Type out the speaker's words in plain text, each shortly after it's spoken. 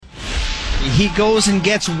he goes and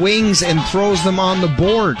gets wings and throws them on the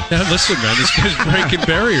board. Now, listen, man, this guy's breaking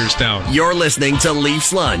barriers down. You're listening to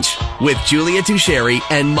Leafs Lunch with Julia Tucheri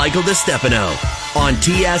and Michael DeStefano on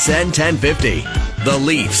TSN 1050. The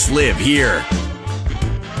Leafs live here.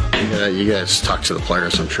 You guys talk to the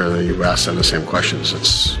players. I'm sure that you ask them the same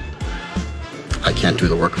questions. I can't do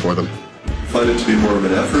the work for them. Find it to be more of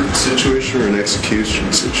an effort situation or an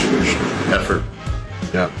execution situation? Effort.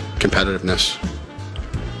 Yeah. Competitiveness.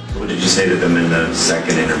 What did you say to them in the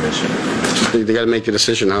second intermission? They got to make a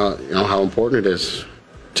decision how important it is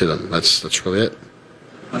to them. That's really it.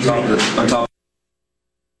 On top.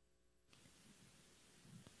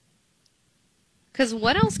 Because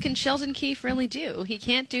what else can Sheldon Keefe really do? He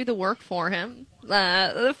can't do the work for them,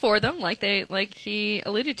 like he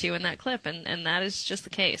alluded to in that clip, and that is just the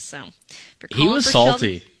case. So he was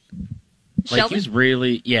salty. Sheldon? He was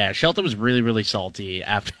really, Shelton was really, really salty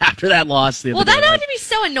after that loss the other day. Well, that had to be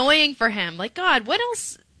so annoying for him. Like, God, what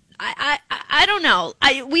else? I don't know.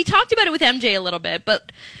 We talked about it with MJ a little bit,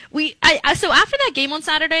 but so after that game on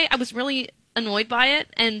Saturday, I was really annoyed by it,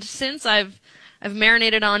 and since I've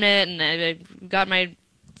marinated on it, and I got a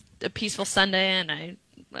peaceful Sunday, and I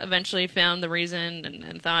eventually found the reason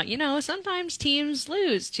and thought, sometimes teams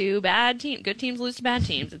lose to bad teams. Good teams lose to bad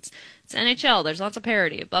teams. It's NHL. There's lots of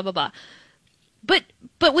parity, blah, blah, blah. But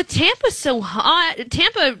with Tampa so hot,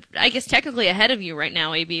 Tampa, I guess, technically ahead of you right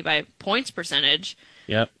now, AB, by points percentage.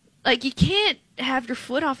 Yep. Like, you can't have your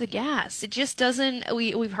foot off the gas. It just doesn't.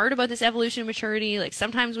 We've heard about this evolution of maturity. Like,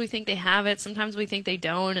 sometimes we think they have it, sometimes we think they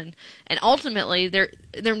don't, and ultimately they're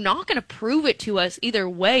not going to prove it to us either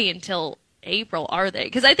way until April, are they?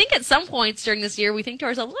 Because I think at some points during this year we think to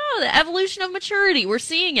ourselves, "Oh, the evolution of maturity, we're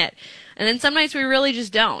seeing it," and then some nights we really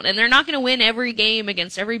just don't. And they're not going to win every game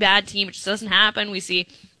against every bad team. It just doesn't happen. We see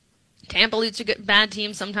Tampa lose to bad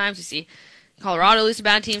teams sometimes. We see Colorado lose to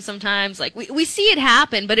bad teams sometimes. Like, we see it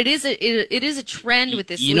happen, but it is a trend with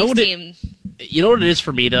this Leafs team. You know what it is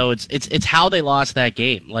for me though? It's how they lost that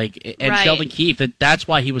game. Like, and right. Sheldon Keefe, that's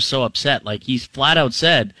why he was so upset. Like, he's flat out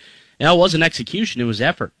said, it wasn't execution, it was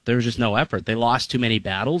effort. There was just no effort. They lost too many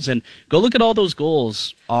battles. And go look at all those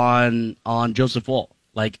goals on Joseph Woll.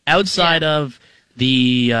 Like, outside of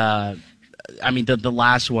the the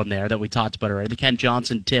last one there that we talked about already, the Kent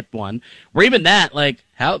Johnson tip one, or even that, like,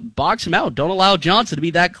 box him out. Don't allow Johnson to be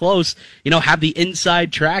that close. Have the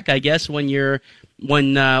inside track, I guess, when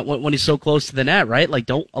he's so close to the net, right? Like,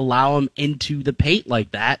 don't allow him into the paint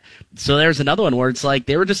like that. So there's another one where it's like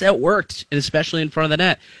they were just outworked, and especially in front of the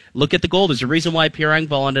net. Look at the goal. There's a reason why Pierre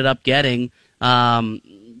Engvall ended up getting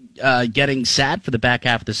sat for the back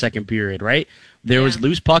half of the second period, right? There was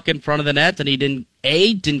loose puck in front of the net, and he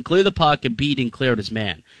didn't clear the puck, and B, didn't clear his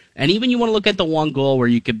man. And even you want to look at the one goal where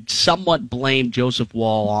you could somewhat blame Joseph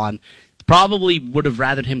Woll on, probably would have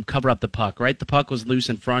rathered him cover up the puck, right? The puck was loose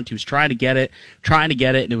in front. He was trying to get it,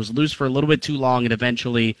 and it was loose for a little bit too long, and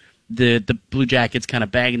eventually the Blue Jackets kind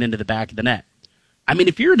of banging into the back of the net. I mean,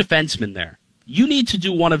 if you're a defenseman there, you need to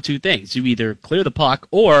do one of two things. You either clear the puck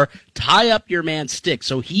or tie up your man's stick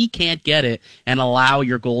so he can't get it and allow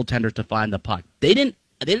your goaltender to find the puck. They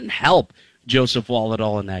didn't help Joseph Woll at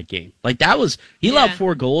all in that game. Like, he allowed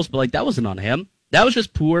 4 goals, but like, that wasn't on him. That was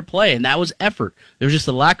just poor play, and that was effort. There was just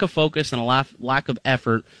a lack of focus and a lack of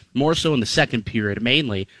effort, more so in the second period,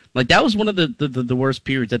 mainly. Like, that was one of the worst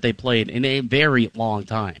periods that they played in a very long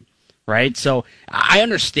time, right? So I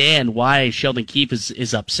understand why Sheldon Keefe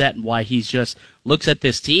is upset and why he just looks at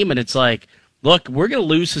this team, and it's like, look, we're going to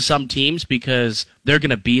lose to some teams because they're going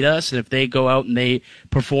to beat us, and if they go out and they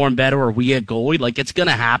perform better or we get goalie, like, it's going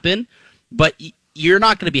to happen. But you're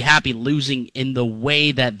not going to be happy losing in the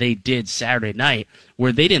way that they did Saturday night,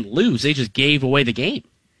 where they didn't lose. They just gave away the game.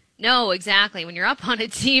 No, exactly. When you're up on a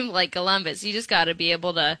team like Columbus, you just got to be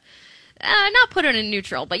able to not put it in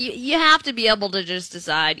neutral, but you have to be able to just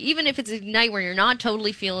decide, even if it's a night where you're not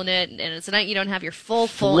totally feeling it, and it's a night you don't have your full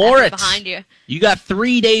effort behind you. You got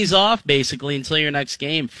 3 days off, basically, until your next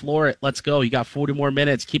game. Floor it. Let's go. You got 40 more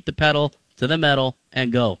minutes. Keep the pedal to the metal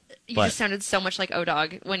and go. You just sounded so much like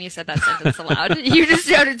O-Dog when you said that sentence aloud. You just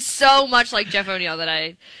sounded so much like Jeff O'Neill that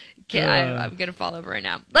I'm going to fall over right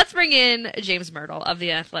now. Let's bring in James Myrtle of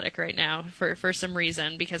The Athletic right now for some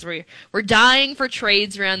reason, because we're dying for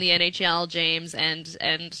trades around the NHL, James,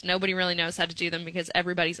 and nobody really knows how to do them because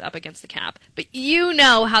everybody's up against the cap. But you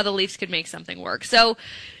know how the Leafs could make something work. So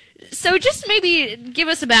just maybe give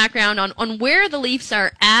us a background on where the Leafs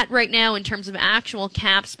are at right now in terms of actual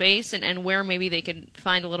cap space and where maybe they could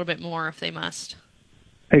find a little bit more if they must.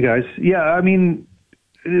 Hey, guys. Yeah, I mean,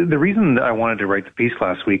 the reason that I wanted to write the piece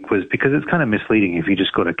last week was because it's kind of misleading. If you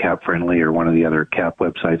just go to Cap Friendly or one of the other cap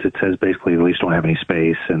websites, it says basically the Leafs don't have any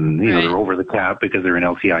space, and they're over the cap because they're in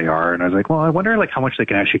LTIR. And I was like, well, I wonder how much they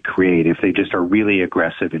can actually create if they just are really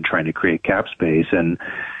aggressive in trying to create cap space. And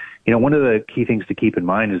one of the key things to keep in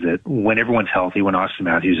mind is that when everyone's healthy, when Austin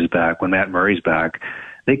Matthews is back, when Matt Murray's back,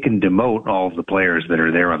 they can demote all of the players that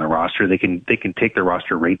are there on the roster. They can take their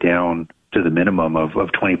roster right down to the minimum of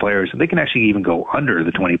 20 players. And they can actually even go under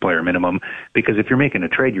the 20-player minimum, because if you're making a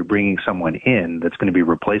trade, you're bringing someone in that's going to be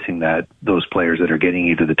replacing those players that are getting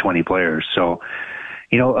you to the 20 players. So,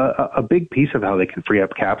 a big piece of how they can free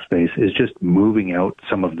up cap space is just moving out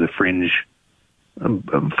some of the fringe,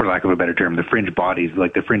 for lack of a better term, the fringe bodies,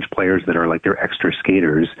 like the fringe players that are like their extra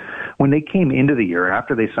skaters. When they came into the year,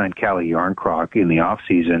 after they signed Calle Jarnkrok in the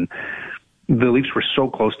offseason, the Leafs were so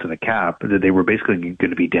close to the cap that they were basically going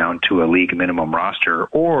to be down to a league minimum roster,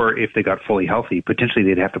 or if they got fully healthy, potentially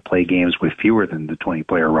they'd have to play games with fewer than the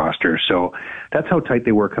 20-player roster. So that's how tight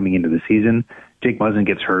they were coming into the season. Jake Muzzin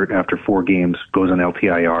gets hurt after 4 games, goes on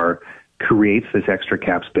LTIR, creates this extra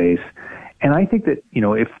cap space. And I think that,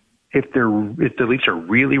 if the Leafs are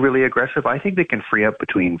really, really aggressive, I think they can free up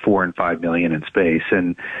between $4 and $5 million in space.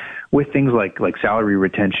 And with things like salary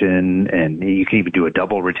retention, and you can even do a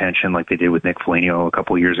double retention like they did with Nick Foligno a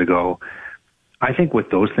couple of years ago, I think with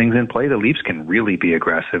those things in play, the Leafs can really be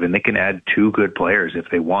aggressive, and they can add 2 good players if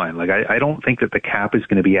they want. Like, I don't think that the cap is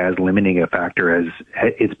going to be as limiting a factor as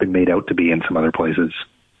it's been made out to be in some other places.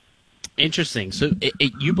 Interesting. So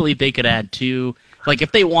you believe they could add 2, like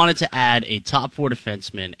if they wanted to add a top 4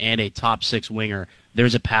 defenseman and a top 6 winger,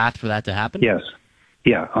 there's a path for that to happen? Yes.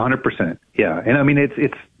 Yeah, 100%. Yeah. And I mean,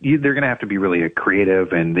 they're going to have to be really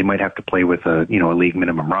creative, and they might have to play with a league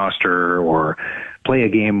minimum roster, or play a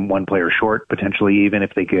game 1 player short, potentially, even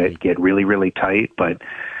if they get really, really tight. But,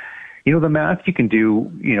 the math you can do,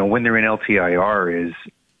 when they're in LTIR is,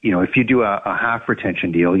 if you do a half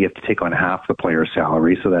retention deal, you have to take on half the player's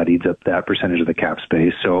salary, so that eats up that percentage of the cap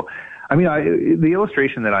space. So, I mean, the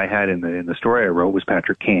illustration that I had in the story I wrote was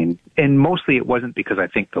Patrick Kane, and mostly it wasn't because I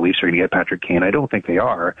think the Leafs are going to get Patrick Kane. I don't think they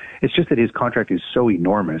are. It's just that his contract is so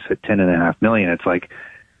enormous at $10.5 million. It's like,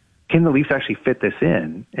 can the Leafs actually fit this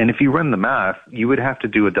in? And if you run the math, you would have to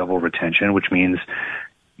do a double retention, which means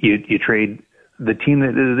you trade. The team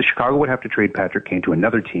the Chicago would have to trade Patrick Kane to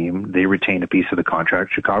another team. They retain a piece of the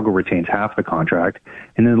contract. Chicago retains half the contract,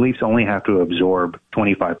 and then the Leafs only have to absorb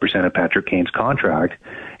 25% of Patrick Kane's contract.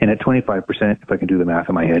 And at 25%, if I can do the math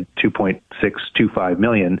in my head, $2.625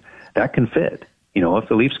 million, that can fit. If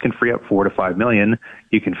the Leafs can free up $4 to $5 million,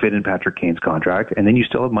 you can fit in Patrick Kane's contract, and then you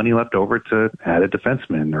still have money left over to add a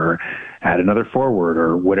defenseman or add another forward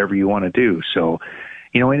or whatever you want to do. So,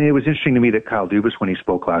 and it was interesting to me that Kyle Dubas, when he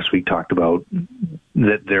spoke last week, talked about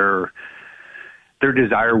that their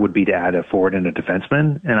desire would be to add a forward and a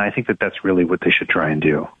defenseman, and I think that that's really what they should try and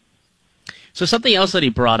do. So something else that he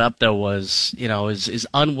brought up, though, was, his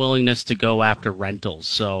unwillingness to go after rentals.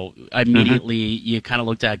 So immediately you kind of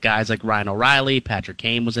looked at guys like Ryan O'Reilly, Patrick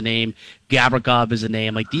Kane was a name, Gavrikov is a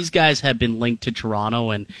name. Like, these guys have been linked to Toronto,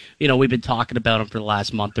 and, we've been talking about them for the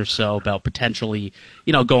last month or so about potentially,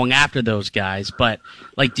 going after those guys. But,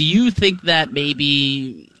 like, do you think that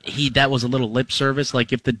maybe that was a little lip service?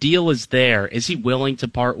 Like, if the deal is there, is he willing to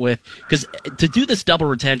part with? Because to do this double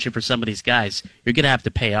retention for some of these guys, you're going to have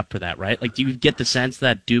to pay up for that, right? Like, do you get the sense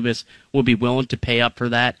that Dubas will be willing to pay up for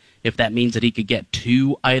that if that means that he could get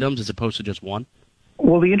 2 items as opposed to just 1?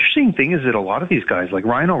 Well, the interesting thing is that a lot of these guys, like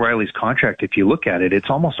Ryan O'Reilly's contract, if you look at it, it's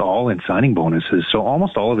almost all in signing bonuses. So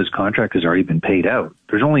almost all of his contract has already been paid out.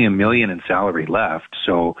 There's only $1 million in salary left.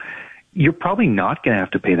 So you're probably not going to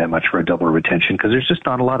have to pay that much for a double retention, because there's just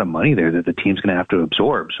not a lot of money there that the team's going to have to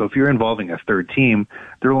absorb. So if you're involving a third team,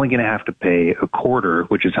 they're only going to have to pay a quarter,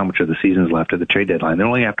 which is how much of the season's left at the trade deadline. They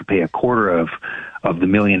only have to pay a quarter of the $1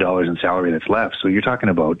 million in salary that's left. So you're talking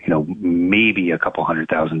about, maybe a couple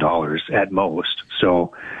 $100,000 at most.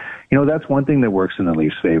 So, that's one thing that works in the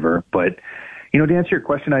Leafs' favor. But, to answer your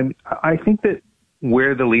question, I think that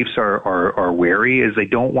where the Leafs are wary is they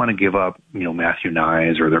don't want to give up, Matthew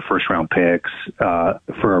Knies or their first round picks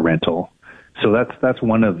for a rental. So that's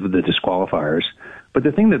one of the disqualifiers. But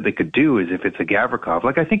the thing that they could do is, if it's a Gavrikov,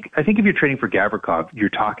 like I think if you're trading for Gavrikov, you're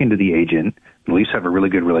talking to the agent. The Leafs have a really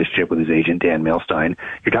good relationship with his agent, Dan Milstein.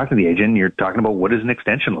 You're talking to the agent, you're talking about what does an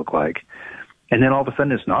extension look like. And then all of a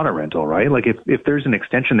sudden it's not a rental, right? Like if there's an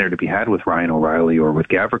extension there to be had with Ryan O'Reilly or with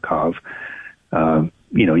Gavrikov,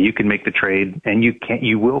 you can make the trade, and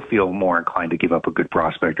you will feel more inclined to give up a good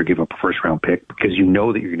prospect or give up a first round pick, because you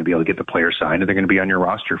know that you're going to be able to get the player signed and they're going to be on your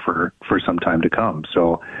roster for some time to come.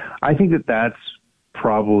 So I think that that's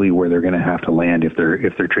probably where they're going to have to land if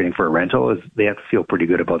they're trading for a rental. Is they have to feel pretty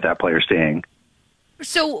good about that player staying.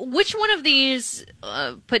 So, which one of these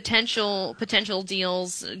potential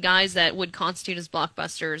deals, guys that would constitute as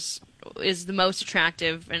blockbusters, is the most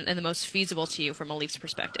attractive and the most feasible to you from a Leafs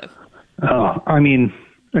perspective? I mean,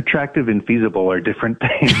 attractive and feasible are different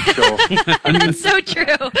things. So, I mean, so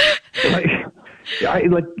true.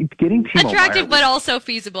 Like getting Timo attractive, Meier but also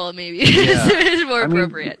feasible, maybe is more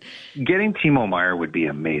appropriate. Getting Timo Meier would be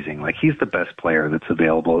amazing. Like, he's the best player that's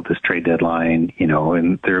available at this trade deadline, you know.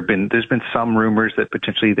 And there's been some rumors that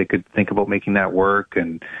potentially they could think about making that work,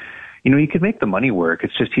 and you know, you could make the money work.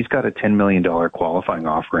 It's just he's got a $10 million qualifying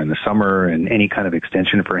offer in the summer, and any kind of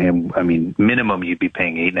extension for him, I mean, minimum you'd be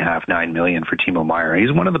paying $8.5-9 million for Timo Meier.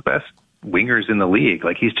 He's one of the best wingers in the league.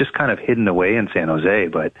 Like, he's just kind of hidden away in San Jose,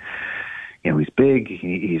 but you know, he's big,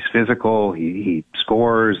 he's physical, he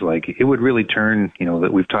scores. Like, it would really turn, you know,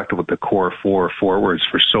 that we've talked about the core four forwards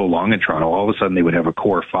for so long in Toronto. All of a sudden they would have a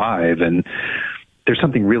core five, and there's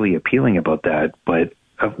something really appealing about that. But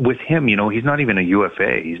with him, you know, he's not even a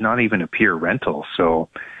UFA. He's not even a pure rental. So,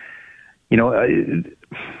 you know,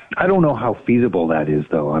 I don't know how feasible that is,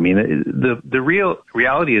 though. I mean, the real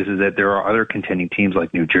reality is that there are other contending teams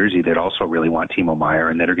like New Jersey that also really want Timo Meier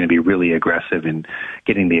and that are going to be really aggressive in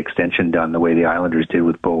getting the extension done the way the Islanders did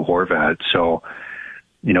with Bo Horvat. So,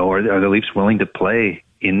 you know, are the Leafs willing to play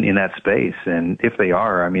in that space? And if they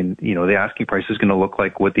are, I mean, you know, the asking price is going to look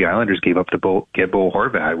like what the Islanders gave up to get Bo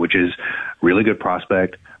Horvat, which is really good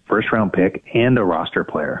prospect, first-round pick, and a roster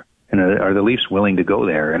player. And are the Leafs willing to go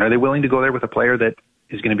there? And are they willing to go there with a player that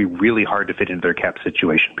is going to be really hard to fit into their cap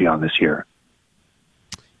situation beyond this year?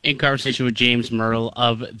 In conversation with James Merle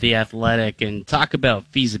of The Athletic, and talk about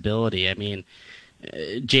feasibility. I mean,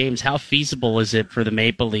 James, how feasible is it for the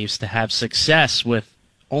Maple Leafs to have success with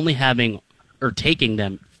only having or taking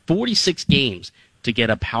them 46 games to get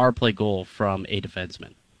a power play goal from a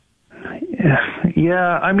defenseman?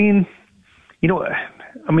 Yeah, I mean, you know,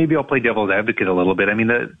 maybe I'll play devil's advocate a little bit. I mean,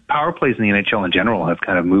 the power plays in the NHL in general have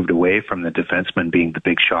kind of moved away from the defenseman being the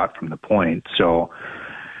big shot from the point. So,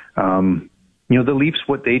 you know, the Leafs,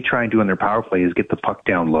 what they try and do on their power play is get the puck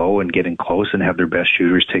down low and get in close and have their best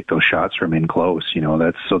shooters take those shots from in close. You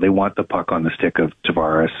know, so they want the puck on the stick of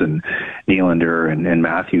Tavares and Nylander and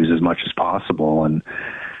Matthews as much as possible. And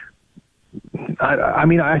I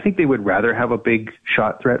mean, I think they would rather have a big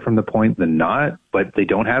shot threat from the point than not, but they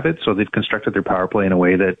don't have it, so they've constructed their power play in a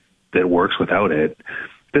way that works without it.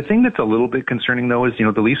 The thing that's a little bit concerning, though, is, you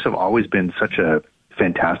know, the Leafs have always been such a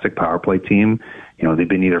fantastic power play team. You know, they've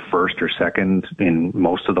been either first or second in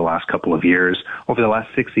most of the last couple of years. Over the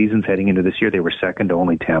last 6 seasons heading into this year, they were second to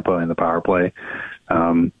only Tampa in the power play.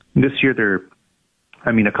 This year,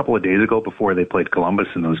 a couple of days ago before they played Columbus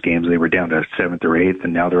in those games, they were down to 7th or 8th,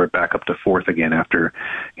 and now they're back up to 4th again after,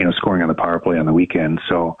 you know, scoring on the power play on the weekend.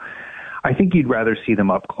 So I think you'd rather see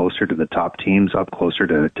them up closer to the top teams, up closer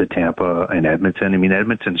to Tampa and Edmonton. I mean,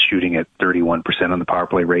 Edmonton's shooting at 31% on the power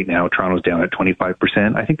play right now. Toronto's down at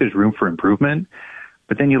 25%. I think there's room for improvement.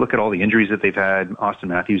 But then you look at all the injuries that they've had. Austin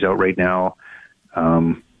Matthews out right now.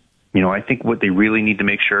 You know, I think what they really need to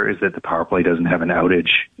make sure is that the power play doesn't have an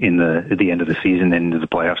outage at the end of the season and into the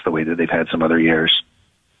playoffs the way that they've had some other years.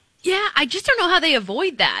 Yeah, I just don't know how they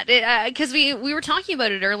avoid that. Because we were talking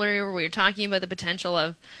about it earlier. We were talking about the potential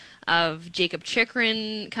of Jacob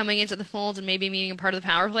Chychrun coming into the fold and maybe being a part of the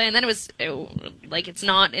power play. And then it's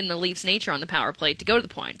not in the Leafs' nature on the power play to go to the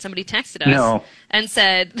point. Somebody texted us and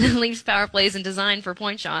said the Leafs' power play isn't designed for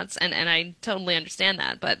point shots, and I totally understand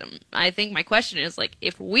that. But I think my question is, like,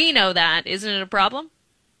 if we know that, isn't it a problem?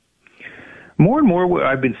 More and more what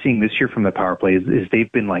I've been seeing this year from the power play is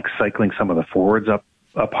they've been, like, cycling some of the forwards up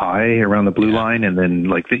high around the blue line, and then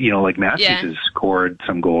like Matthews has scored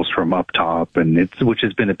some goals from up top, and which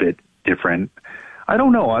has been a bit different. I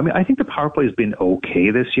don't know. I mean, I think the power play has been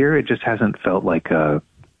okay this year. It just hasn't felt like a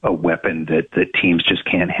weapon that teams just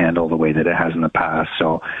can't handle the way that it has in the past.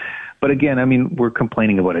 So, but again, I mean, we're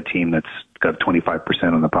complaining about a team that's got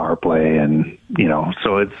 25% on the power play, and you know,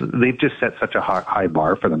 so they've just set such a high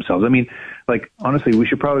bar for themselves. I mean, like, honestly, we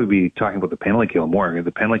should probably be talking about the penalty kill more.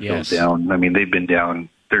 The penalty kill is down. I mean, they've been down.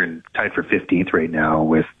 They're tied for 15th right now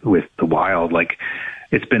with the Wild. Like,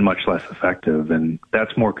 it's been much less effective, and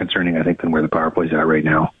that's more concerning, I think, than where the power play's at right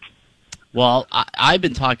now. Well, I've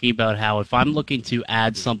been talking about how if I'm looking to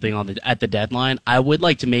add something at the deadline, I would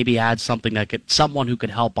like to maybe add something someone who could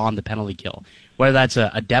help on the penalty kill. whether that's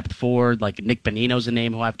a depth forward, like Nick Bonino's a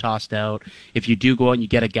name who I've tossed out. If you do go out and you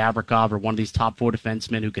get a Gavrikov or one of these top 4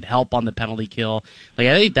 defensemen who could help on the penalty kill, like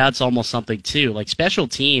I think that's almost something too. Like special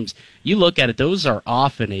teams, you look at it, those are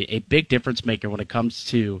often a big difference maker when it comes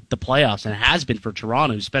to the playoffs, and it has been for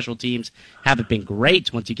Toronto. Special teams haven't been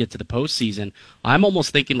great once you get to the postseason. I'm almost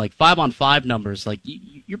thinking like 5-on-5 numbers, like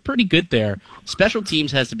you're pretty good there. Special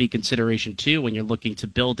teams has to be consideration too when you're looking to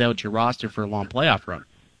build out your roster for a long playoff run.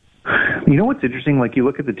 You know what's interesting? Like you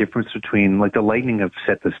look at the difference between, like the Lightning have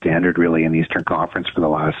set the standard really in the Eastern Conference for the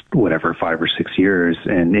last 5 or 6 years,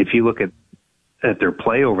 and if you look at their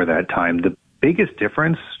play over that time, the biggest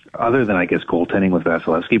difference, other than I guess goaltending with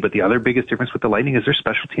Vasilevsky, but the other biggest difference with the Lightning is their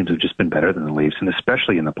special teams have just been better than the Leafs, and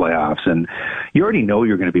especially in the playoffs. And you already know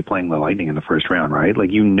you're going to be playing the Lightning in the first round, right?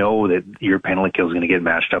 Like you know that your penalty kill is going to get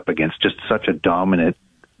matched up against just such a dominant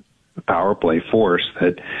power play force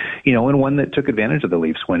that, and one that took advantage of the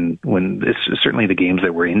Leafs when it's certainly the games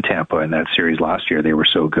that were in Tampa in that series last year, they were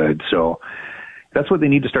so good. So that's what they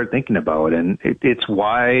need to start thinking about. And it's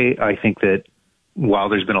why I think that while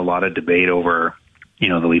there's been a lot of debate over, the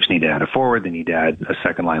Leafs need to add a forward, they need to add a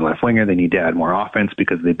second line left winger, they need to add more offense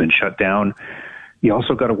because they've been shut down. You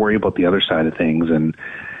also got to worry about the other side of things. And,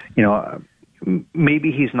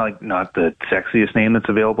 maybe he's not the sexiest name that's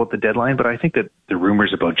available at the deadline, but I think that the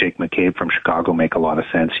rumors about Jake McCabe from Chicago make a lot of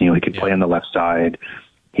sense. He could play on the left side.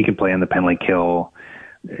 He can play on the penalty kill.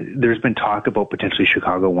 There's been talk about potentially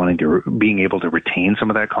Chicago being able to retain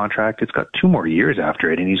some of that contract. It's got 2 more years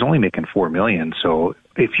after it, and he's only making $4 million. So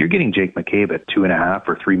if you're getting Jake McCabe at $2.5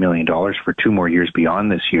 or $3 million for 2 more years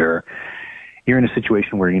beyond this year, you're in a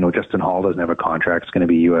situation where, Justin Hall doesn't have a contract. It's going to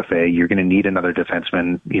be UFA. You're going to need another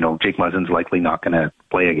defenseman. Jake Muzzin's likely not going to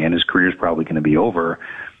play again. His career's probably going to be over.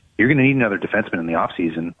 You're going to need another defenseman in the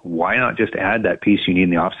offseason. Why not just add that piece you need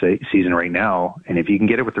in the offseason right now? And if you can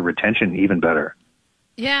get it with the retention, even better.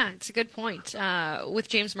 Yeah, it's a good point. With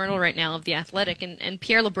James Myrtle right now of The Athletic, and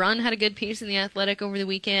Pierre LeBrun had a good piece in The Athletic over the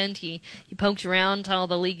weekend. He poked around to all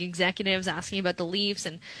the league executives asking about the Leafs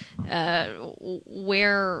and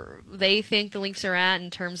where they think the Leafs are at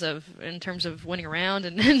in terms of winning around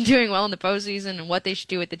and doing well in the postseason and what they should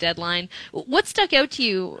do at the deadline. What stuck out to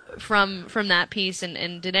you from that piece,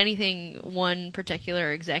 and did anything one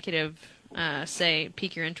particular executive say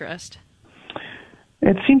pique your interest?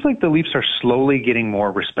 It seems like the Leafs are slowly getting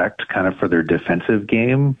more respect kind of for their defensive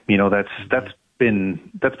game. That's been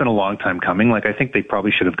a long time coming. Like I think they probably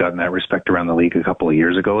should have gotten that respect around the league a couple of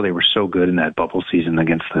years ago. They were so good in that bubble season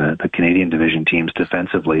against the Canadian division teams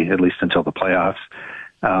defensively, at least until the playoffs.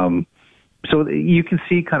 So you can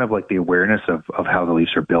see kind of like the awareness of how the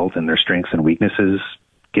Leafs are built and their strengths and weaknesses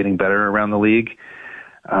getting better around the league.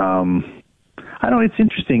 I don't know, it's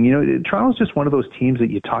interesting. Toronto's just one of those teams that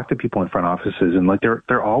you talk to people in front offices and like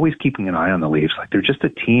they're always keeping an eye on the Leafs. Like they're just a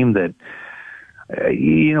team that,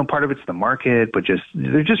 part of it's the market, but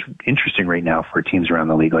they're just interesting right now for teams around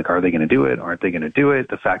the league. Like, are they going to do it? Aren't they going to do it?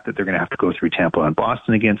 The fact that they're going to have to go through Tampa and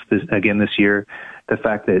Boston again this year. The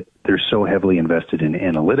fact that they're so heavily invested in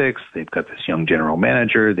analytics. They've got this young general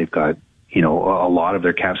manager. They've got, a lot of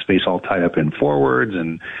their cap space all tied up in forwards,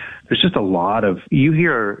 and there's just a lot of, you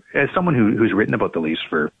hear, as someone who's written about the Leafs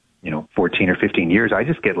for, 14 or 15 years, I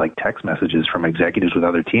just get like text messages from executives with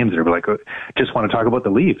other teams that are like, just want to talk about the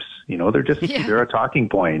Leafs. They're a talking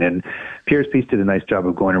point. And Pierre's piece did a nice job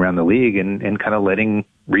of going around the league and kind of letting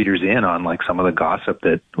readers in on like some of the gossip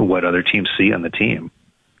that what other teams see on the team.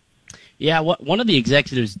 Yeah, one of the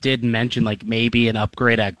executives did mention like maybe an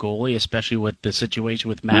upgrade at goalie, especially with the situation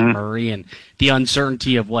with Matt Murray and the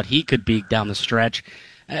uncertainty of what he could be down the stretch.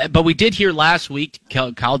 But we did hear last week,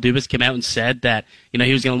 Kyle Dubas came out and said that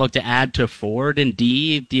he was going to look to add to forward and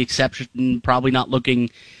D, the exception probably not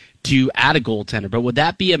looking to add a goaltender. But would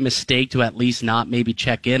that be a mistake to at least not maybe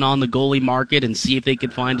check in on the goalie market and see if they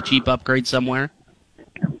could find a cheap upgrade somewhere?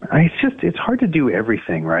 It's hard to do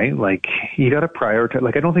everything, right? Like, you got to prioritize.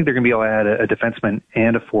 Like, I don't think they're going to be able to add a defenseman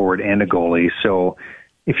and a forward and a goalie. So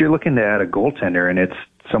if you're looking to add a goaltender and it's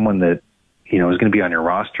someone that, is going to be on your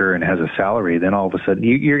roster and has a salary, then all of a sudden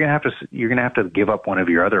you're going to have to give up one of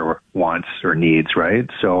your other wants or needs, right?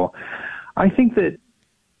 So I think that,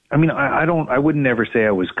 I wouldn't ever say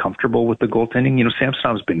I was comfortable with the goaltending.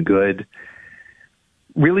 Samsonov's been good.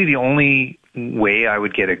 Really, the only way I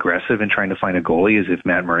would get aggressive in trying to find a goalie is if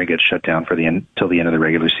Matt Murray gets shut down till the end of the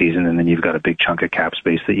regular season, and then you've got a big chunk of cap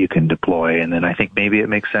space that you can deploy, and then I think maybe it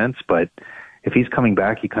makes sense. But if he's coming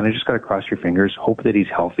back, you kind of just got to cross your fingers, hope that he's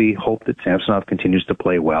healthy, hope that Samsonov continues to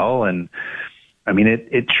play well. And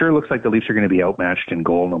it sure looks like the Leafs are going to be outmatched in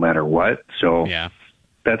goal no matter what. So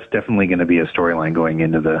that's definitely going to be a storyline going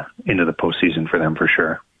into the postseason for them for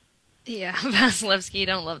sure. Yeah, Vasilevsky,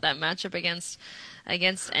 don't love that matchup against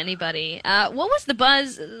anybody. What was the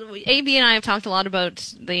buzz? AB and I have talked a lot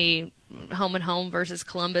about the home and home versus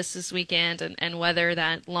Columbus this weekend, and whether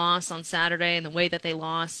that loss on Saturday and the way that they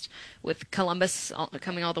lost with Columbus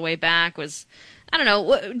coming all the way back was, I don't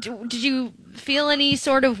know. Did you feel any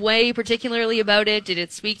sort of way particularly about it? Did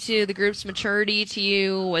it speak to the group's maturity to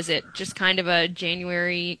you? Was it just kind of a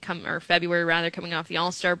February rather, coming off the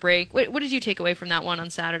All-Star break? What did you take away from that one on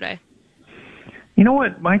Saturday? You know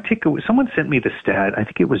what? My takeaway, someone sent me the stat. I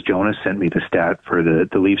think it was Jonas sent me the stat for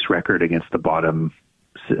the Leafs record against the bottom.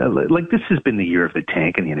 Like, this has been the year of the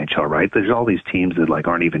tank in the NHL, right? There's all these teams that like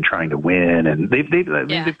aren't even trying to win, and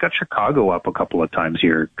they've got Chicago up a couple of times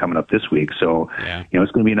here coming up this week. So you know,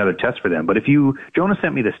 it's going to be another test for them. But Jonas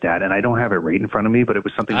sent me the stat, and I don't have it right in front of me, but it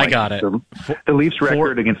was something like I got it. The Leafs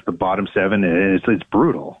record against the bottom 7 it's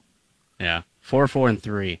brutal. Yeah,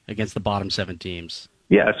 4-4-3 against the bottom 7 teams.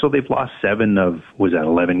 Yeah, so they've lost 7 of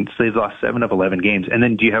 11. So they've lost 7 of 11 games. And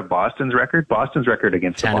then do you have Boston's record? Boston's record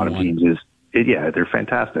against the bottom teams is they're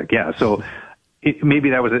fantastic. Yeah, so maybe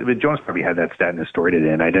that was it. Jonas probably had that stat in his story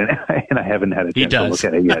today, and I haven't had a chance to look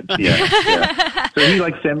at it yet. Yeah.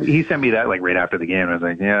 So he sent me that like right after the game. And I was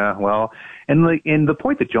like, yeah, well, and the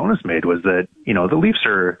point that Jonas made was that, you know, the Leafs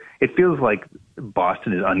it feels like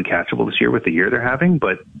Boston is uncatchable this year with the year they're having,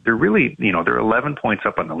 but they're really, you know, they're 11 points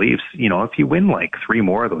up on the Leafs. You know, if you win like 3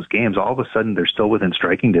 more of those games, all of a sudden they're still within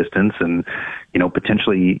striking distance, and, you know,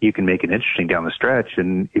 potentially you can make it interesting down the stretch.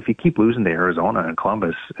 And if you keep losing to Arizona and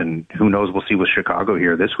Columbus, and who knows, we'll see with Chicago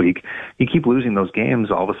here this week, you keep losing those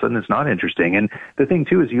games, all of a sudden it's not interesting. And the thing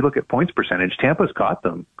too is, you look at points percentage, Tampa's caught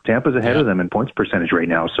them. Tampa's ahead of them in points percentage right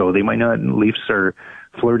now, so they might not, Leafs are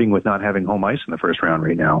flirting with not having home ice in the first round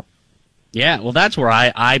right now. Yeah, well, that's where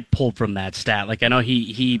I pulled from that stat. Like, I know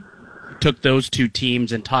he took those 2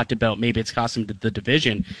 teams and talked about maybe it's cost him the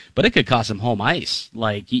division, but it could cost him home ice.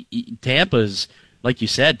 Like, Tampa's, like you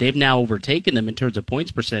said, they've now overtaken them in terms of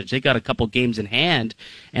points percentage. They got a couple games in hand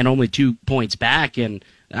and only 2 points back. And,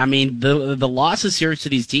 I mean, the losses here to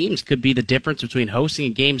these teams could be the difference between hosting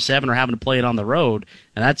a Game 7 or having to play it on the road,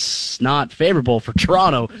 and that's not favorable for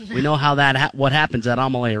Toronto. We know how what happens at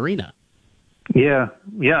Amalie Arena. Yeah.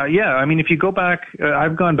 I mean, if you go back,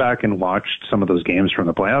 I've gone back and watched some of those games from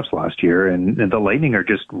the playoffs last year, and the Lightning are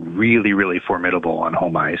just really, really formidable on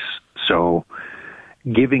home ice. So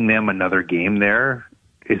giving them another game there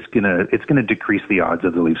it's gonna decrease the odds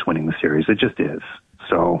of the Leafs winning the series. It just is.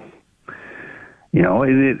 So, you know,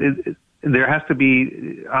 there has to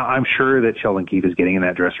be. I'm sure that Sheldon Keefe is getting in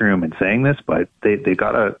that dressing room and saying this, but they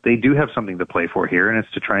do have something to play for here, and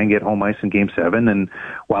it's to try and get home ice in Game 7. And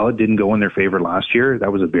while it didn't go in their favor last year,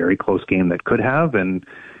 that was a very close game that could have, and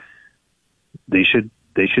they should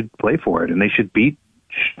play for it, and they should beat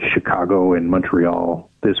Chicago and Montreal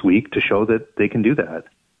this week to show that they can do that.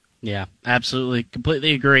 Yeah, absolutely.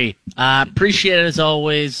 Completely agree. Appreciate it as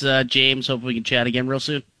always, James. Hope we can chat again real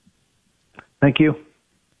soon. Thank you.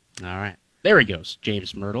 All right. There he goes,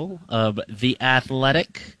 James Myrtle of The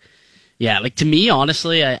Athletic. Yeah, like, to me,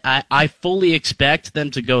 honestly, I fully expect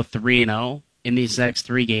them to go 3-0 in these next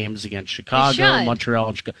 3 games against Chicago, Montreal,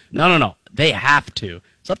 and Chicago. No. They have to.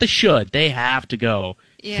 It's not they should. They have to go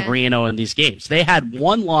 3-0 in these games. They had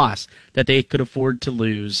one loss that they could afford to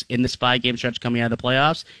lose in this 5-game stretch coming out of the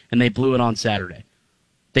playoffs, and they blew it on Saturday.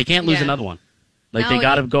 They can't lose another one. Like, they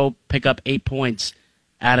got to go pick up 8 points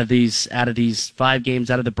out of these 5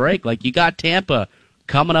 games out of the break. Like, you got Tampa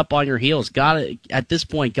coming up on your heels. At this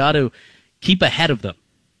point, got to keep ahead of them,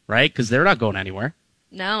 right? Because they're not going anywhere.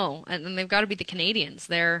 No, and they've got to be the Canadians.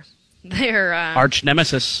 They're arch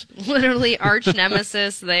nemesis. Literally arch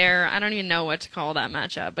nemesis. I don't even know what to call that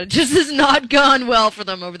matchup, but it just has not gone well for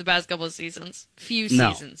them over the past couple of seasons.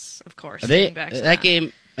 Seasons, of course.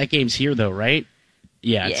 That game's here though, right?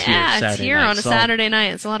 Yeah, it's here. It's here on a Saturday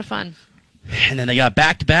night. It's a lot of fun. And then they got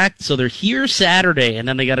back-to-back, so they're here Saturday, and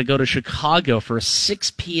then they got to go to Chicago for a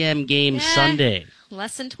 6 p.m. game Sunday.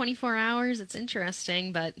 Less than 24 hours. It's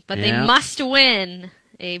interesting, but they must win,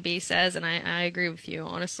 AB says, and I agree with you,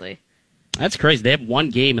 honestly. That's crazy. They have one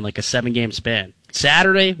game in like a 7-game span.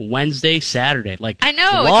 Saturday, Wednesday, Saturday. Like, I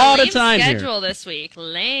know, a lot it's of time lame schedule this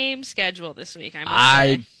week.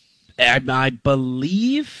 I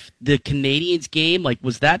believe the Canadians game, like,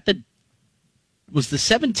 was the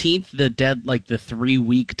 17th the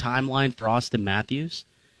 3-week timeline for Austin Matthews?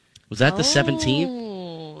 Was that the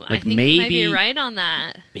 17th? Like, I think you might be right on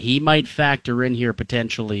that. He might factor in here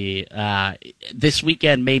potentially this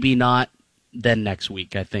weekend, maybe not. Then next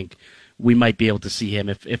week, I think we might be able to see him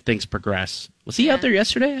if things progress. Was he out there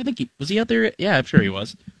yesterday? I think was he out there? Yeah, I'm sure he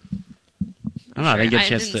was. I don't know. I didn't get a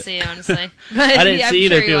chance didn't to see, honestly. But I didn't I'm see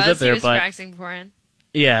either sure if he was up there, He was but practicing beforehand.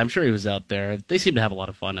 yeah, I'm sure he was out there. They seem to have a lot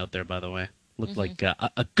of fun out there, by the way. Looked like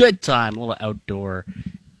a good time, a little outdoor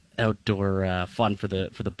fun for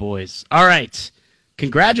the boys. All right,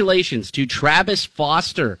 congratulations to Travis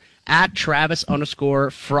Foster at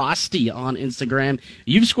Travis_Frosty on Instagram.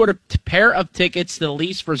 You've scored a pair of tickets to the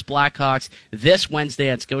Leafs vs. Blackhawks this Wednesday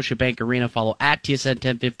at Scotiabank Arena. Follow at TSN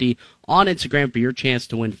 1050 on Instagram for your chance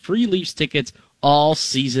to win free Leafs tickets all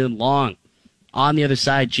season long. On the other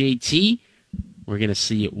side, JT, we're going to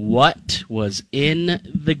see what was in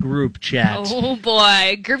the group chat. Oh,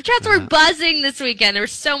 boy. Group chats were buzzing this weekend. There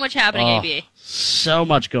was so much happening, AB. So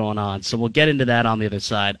much going on. So we'll get into that on the other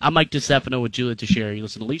side. I'm Mike DeStefano with Julia Teixeira. You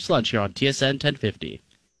listen to Leafs Lunch here on TSN 1050.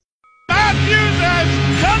 Matthews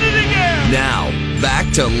has done it again! Now,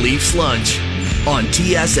 back to Leafs Lunch on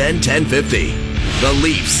TSN 1050. The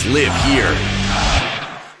Leafs live here.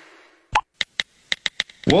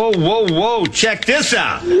 Whoa, whoa, whoa, check this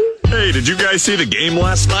out. Hey, did you guys see the game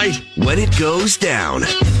last night? When it goes down.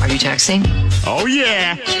 Are you texting? Oh,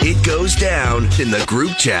 yeah. It goes down in the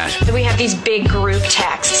group chat. We have these big group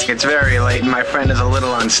texts. It's very late and my friend is a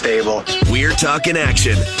little unstable. We're talking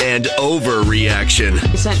action and overreaction.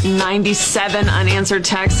 We sent 97 unanswered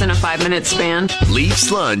texts in a 5-minute span. Leafs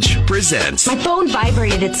Lunch presents. My phone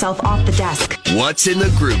vibrated itself off the desk. What's in the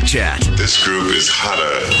group chat? This group is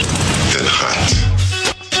hotter than hot.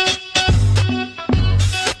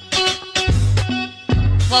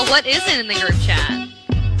 Well, what isn't in the group chat?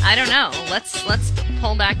 I don't know. Let's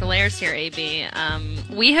pull back the layers here, AB.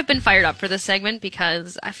 We have been fired up for this segment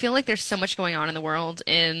because I feel like there's so much going on in the world,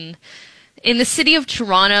 in the city of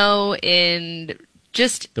Toronto, in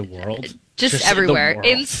just the world, just everywhere,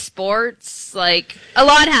 in sports, like a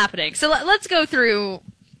lot happening. So let's go through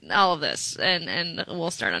all of this, and we'll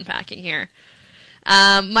start unpacking here.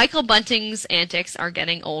 Michael Bunting's antics are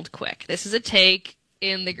getting old quick. This is a take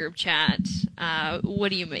in the group chat. What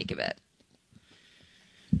do you make of it?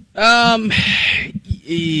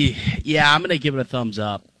 Yeah, I'm gonna give it a thumbs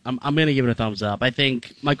up. I'm gonna give it a thumbs up. I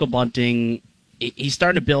think Michael Bunting, he's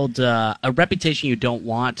starting to build a reputation you don't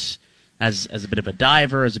want as a bit of a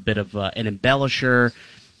diver, as a bit of an embellisher,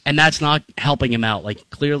 and that's not helping him out. Like,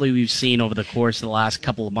 clearly we've seen over the course of the last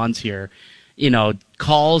couple of months here,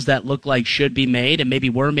 calls that look like should be made and maybe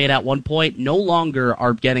were made at one point no longer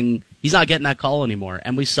are getting. He's not getting that call anymore.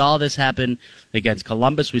 And we saw this happen against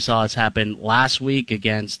Columbus. We saw this happen last week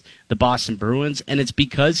against the Boston Bruins. And it's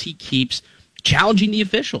because he keeps challenging the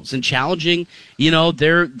officials and challenging,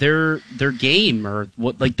 their game or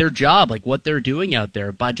their job, like what they're doing out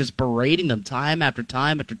there by just berating them time after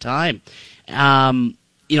time after time.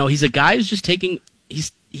 He's a guy who's just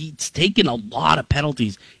he's taken a lot of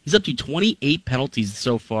penalties. He's up to 28 penalties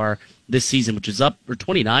so far this season, which is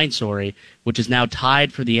 29, which is now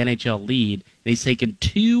tied for the NHL lead. And he's taken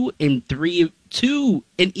 2 in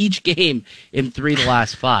each game in 3 of the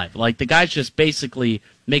last 5. Like, the guy's just basically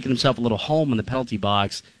making himself a little home in the penalty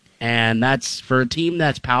box, and that's for a team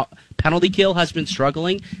that's penalty kill has been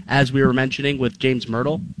struggling, as we were mentioning with James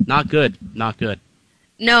Myrtle. Not good.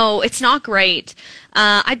 No, it's not great.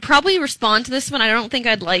 I'd probably respond to this one. I don't think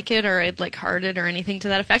I'd like it or I'd heart it or anything to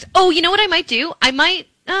that effect. Oh, you know what I might do? I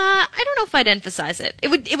don't know if I'd emphasize it.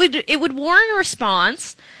 It would warrant a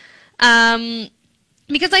response,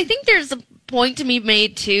 because I think there's a point to be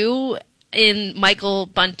made too in Michael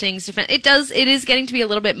Bunting's defense. It is getting to be a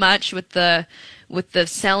little bit much with the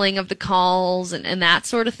selling of the calls and that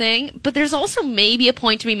sort of thing. But there's also maybe a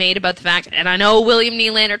point to be made about the fact, and I know William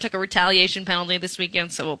Nylander took a retaliation penalty this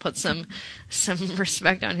weekend, so we'll put some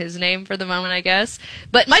respect on his name for the moment, I guess.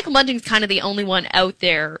 But Michael Bunting's kind of the only one out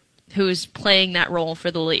there who's playing that role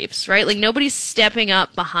for the Leafs, right? Like, nobody's stepping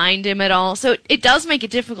up behind him at all. So it does make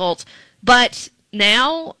it difficult, but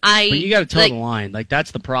now But you got to toe the line. Like,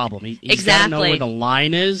 that's the problem. He's exactly. got to know where the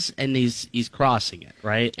line is, and he's crossing it,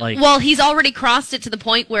 right? Well, he's already crossed it to the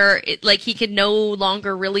point where he can no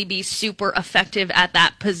longer really be super effective at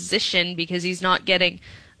that position because he's not getting.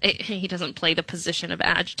 He doesn't play the position of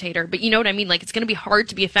agitator, but you know what I mean? Like, it's going to be hard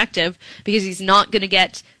to be effective because he's not going to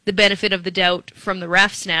get the benefit of the doubt from the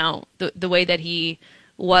refs now the way that he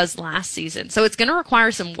was last season. So it's going to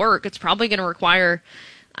require some work. It's probably going to require,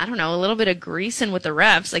 I don't know, a little bit of greasing with the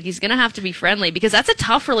refs. Like, he's going to have to be friendly because that's a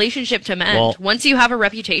tough relationship to mend. Well, once you have a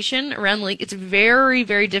reputation around the league, it's very,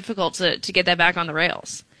 very difficult to get that back on the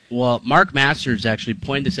rails. Well, Mark Masters actually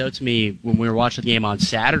pointed this out to me when we were watching the game on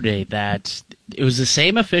Saturday, that it was the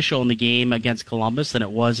same official in the game against Columbus than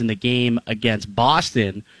it was in the game against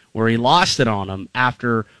Boston, where he lost it on him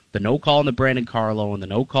after the no call on the Brandon Carlo and the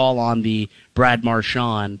no call on the Brad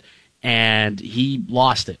Marchand. and he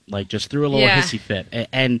lost it, like just threw a little hissy fit.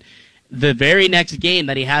 And the very next game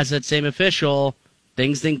that he has that same official,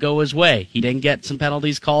 things didn't go his way. He didn't get some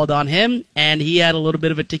penalties called on him, and he had a little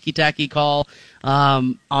bit of a ticky-tacky call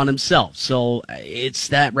on himself. So it's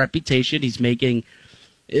that reputation he's making.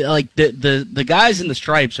 Like the guys in the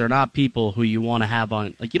stripes are not people who you want to have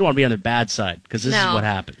on. Like, you don't want to be on their bad side, because this is what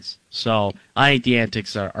happens. So I think the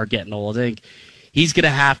antics are getting old. I think he's going to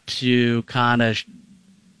have to kind of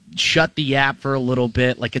shut the yap for a little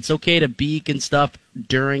bit. Like, it's okay to beak and stuff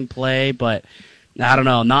during play, but I don't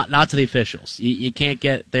know, not to the officials. You can't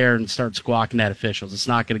get there and start squawking at officials. It's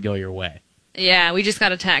not going to go your way. Yeah, we just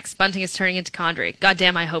got a text. Bunting is turning into Condrey.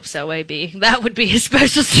 Goddamn, I hope so, AB. That would be a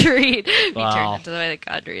special treat if he turned into the way that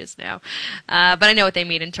Condrey is now. But I know what they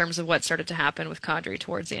mean in terms of what started to happen with Condrey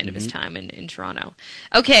towards the end of his time in Toronto.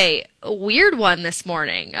 Okay, a weird one this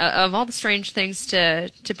morning. Of all the strange things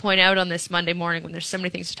to point out on this Monday morning when there's so many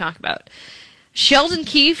things to talk about. Sheldon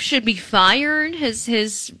Keefe should be fired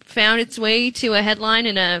has found its way to a headline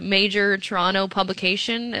in a major Toronto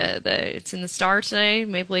publication. It's in the Star today.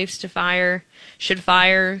 Maple Leafs should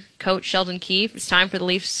fire coach Sheldon Keefe. It's time for the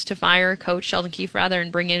Leafs to fire coach Sheldon Keefe and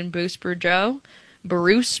bring in Bruce Boudreau.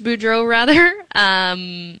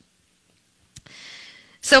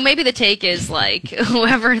 So maybe the take is like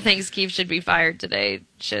whoever thinks Keefe should be fired today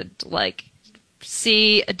should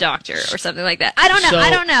see a doctor or something like that. I don't know. So, I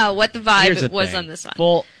don't know what the vibe was thing. on this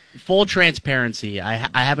one. Full transparency. I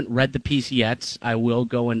haven't read the piece yet. I will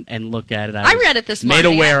go and look at it. I read it this morning.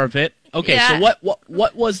 Made aware of it. Okay, yeah. So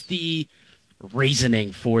what was the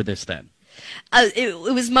reasoning for this then? It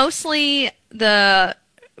was mostly the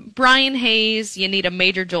Brian Hayes. You need a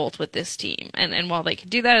major jolt with this team, and while they could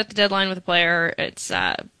do that at the deadline with a player, it's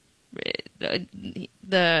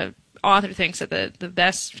the author thinks that the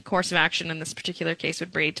best course of action in this particular case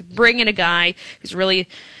would be to bring in a guy who's really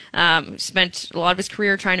spent a lot of his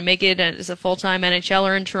career trying to make it as a full-time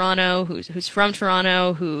NHLer in Toronto, who's from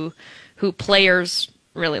Toronto, who players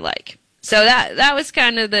really like. So that was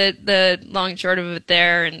kind of the long and short of it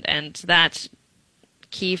there, and that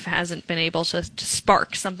Keefe hasn't been able to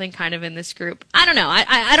spark something kind of in this group. I don't know.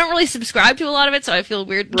 I don't really subscribe to a lot of it, so I feel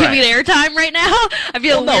weird giving it airtime right now. I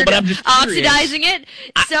feel weird but I'm just oxidizing it.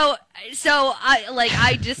 So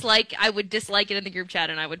I would dislike it in the group chat,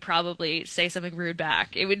 and I would probably say something rude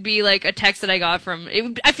back. It would be like a text that I got from.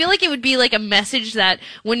 I feel like it would be like a message that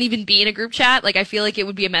wouldn't even be in a group chat. Like, I feel like it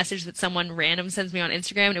would be a message that someone random sends me on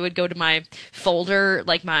Instagram, and it would go to my folder,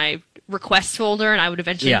 like my request folder, and I would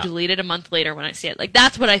eventually delete it a month later when I see it. Like,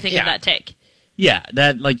 that's what I think of that take. Yeah,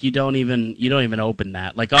 that you don't even open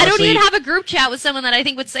that. Like, honestly, I don't even have a group chat with someone that I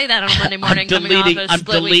think would say that on a Monday morning coming off a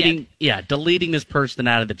split weekend. Deleting this person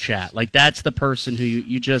out of the chat. Like, that's the person who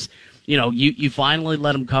you just, you finally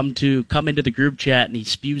let him come into the group chat, and he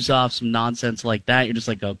spews off some nonsense like that. You're just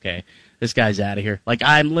like, okay, this guy's out of here. Like,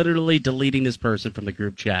 I'm literally deleting this person from the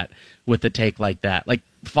group chat with a take like that. Like,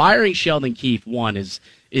 firing Sheldon Keefe, one, is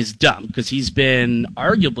dumb, because he's been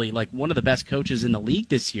arguably like one of the best coaches in the league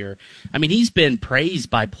this year. I mean, he's been praised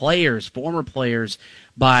by players, former players,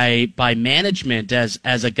 by management as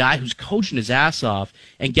a guy who's coaching his ass off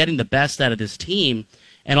and getting the best out of this team.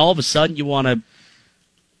 And all of a sudden you want to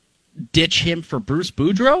ditch him for Bruce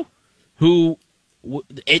Boudreau, who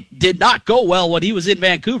it did not go well when he was in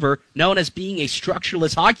Vancouver, known as being a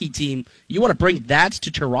structureless hockey team. You want to bring that to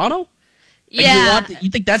Toronto? Yeah. You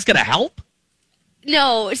think that's going to help?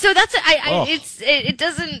 No, so that's it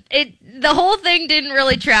doesn't the whole thing didn't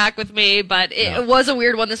really track with me, but it was a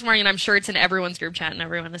weird one this morning, and I'm sure it's in everyone's group chat and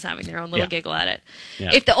everyone is having their own little giggle at it.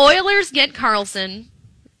 Yeah. If the Oilers get Karlsson,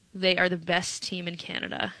 they are the best team in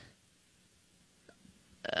Canada.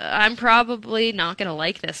 I'm probably not going to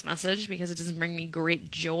like this message because it doesn't bring me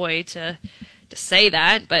great joy to say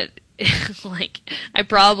that, but I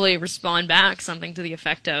probably respond back something to the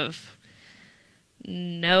effect of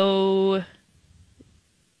no.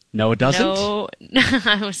 No, it doesn't?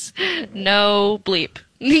 No bleep.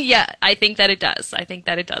 Yeah, I think that it does. I think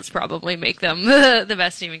that it does probably make them the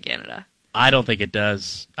best team in Canada. I don't think it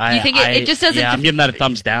does. You think it just doesn't? Yeah, I'm giving that a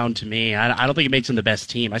thumbs down to me. I don't think it makes them the best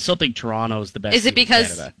team. I still think Toronto's the best team in Canada.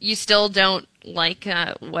 Is it because you still don't like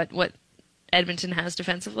what Edmonton has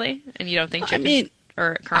defensively, and you don't think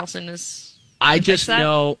Karlsson is? I just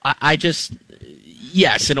know.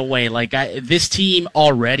 Yes, in a way. Like, this team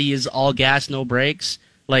already is all gas, no brakes.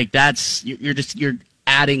 Like, that's you're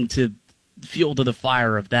adding to fuel to the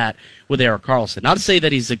fire of that with Erik Karlsson. Not to say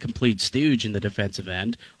that he's a complete stooge in the defensive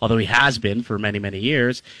end, although he has been for many, many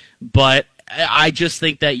years. But I just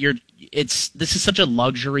think that this is such a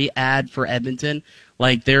luxury ad for Edmonton.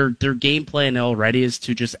 Like their game plan already is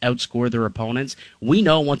to just outscore their opponents. We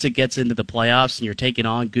know once it gets into the playoffs and you're taking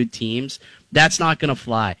on good teams, that's not going to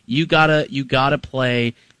fly. You gotta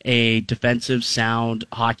play a defensive sound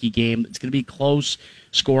hockey game. It's going to be close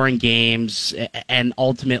scoring games, and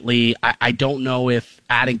ultimately, I don't know if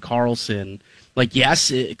adding Karlsson, like, yes,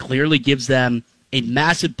 it clearly gives them a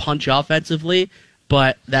massive punch offensively,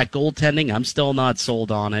 but that goaltending, I'm still not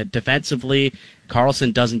sold on it. Defensively,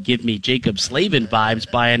 Karlsson doesn't give me Jacob Slavin vibes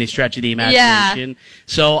by any stretch of the imagination. Yeah.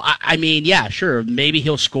 So, I mean, yeah, sure, maybe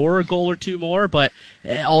he'll score a goal or two more, but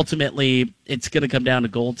ultimately it's going to come down to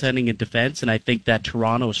goaltending and defense, and I think that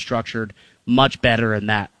Toronto is structured much better in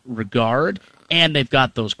that regard, and they've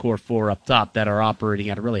got those core four up top that are operating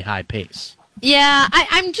at a really high pace. Yeah,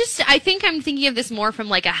 I think I'm thinking of this more from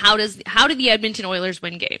like how do the Edmonton Oilers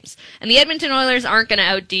win games? And the Edmonton Oilers aren't going to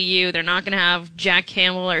out-D you. They're not going to have Jack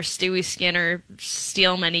Campbell or Stewie Skinner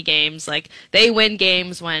steal many games. Like, they win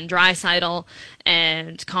games when Draisaitl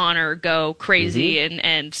and Connor go crazy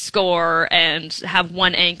and score and have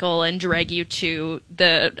one ankle and drag you to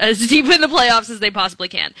as deep in the playoffs as they possibly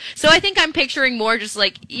can. So I think I'm picturing more just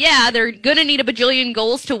like, yeah, they're going to need a bajillion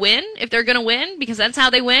goals to win if they're going to win, because that's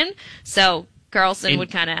how they win. So Karlsson would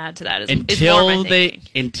kind of add to that.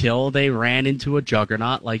 Until they ran into a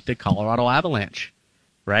juggernaut like the Colorado Avalanche,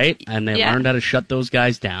 right? And they learned how to shut those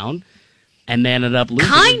guys down, and they ended up losing.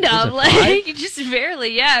 Kind of, like, just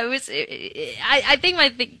barely. Yeah, it was. I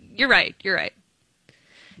think you're right. You're right.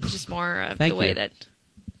 It's just more of the way that.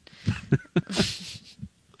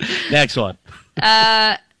 Next one.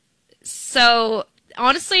 So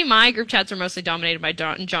honestly, my group chats were mostly dominated by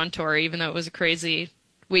John Tory, even though it was a crazy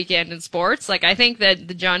weekend in sports. Like, I think that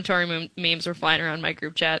the John Tory memes were flying around my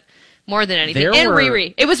group chat more than anything.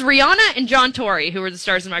 Riri. It was Rihanna and John Tory who were the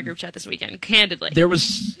stars in my group chat this weekend, candidly. There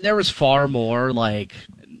was far more, like,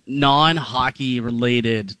 non-hockey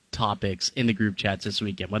related topics in the group chats this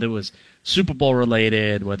weekend, whether it was Super Bowl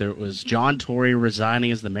related, whether it was John Tory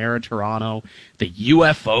resigning as the mayor of Toronto, the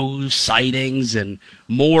UFO sightings and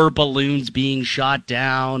more balloons being shot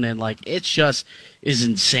down, and like, it's just is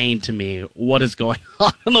insane to me what is going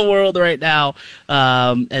on in the world right now.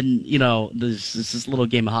 And you know, there's this little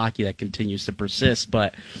game of hockey that continues to persist.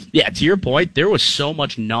 But yeah, to your point, there was so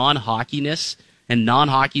much non-hockeyness and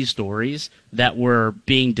non-hockey stories that were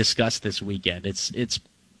being discussed this weekend. It's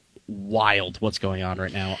wild what's going on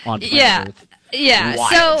right now on planet Earth. Yeah.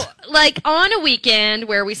 Wild. So, like, on a weekend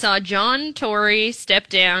where we saw John Tory step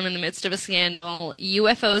down in the midst of a scandal,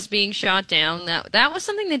 UFOs being shot down, that was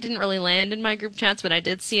something that didn't really land in my group chats, but I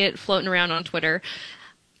did see it floating around on Twitter.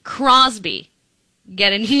 Crosby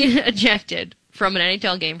getting ejected from an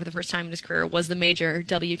NHL game for the first time in his career was the major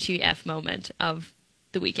WTF moment of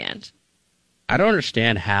the weekend. I don't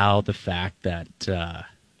understand how the fact that,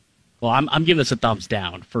 I'm giving this a thumbs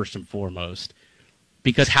down, first and foremost,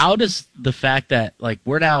 because how does the fact that, like,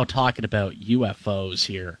 we're now talking about UFOs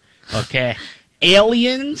here, okay?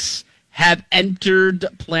 Aliens have entered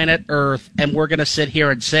planet Earth, and we're going to sit here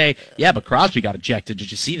and say, yeah, but Crosby got ejected. Did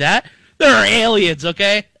you see that? There are aliens,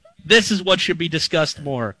 okay? This is what should be discussed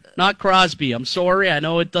more, not Crosby. I'm sorry, I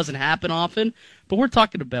know it doesn't happen often, but we're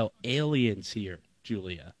talking about aliens here,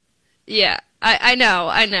 Julia. Yeah, I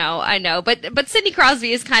know. But Sidney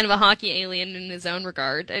Crosby is kind of a hockey alien in his own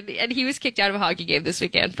regard, and he was kicked out of a hockey game this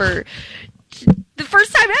weekend for the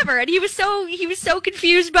first time ever, and he was so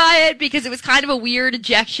confused by it because it was kind of a weird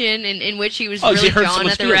ejection in which he was really John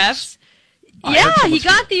at the refs. Yeah, he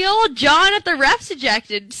got the old John at the refs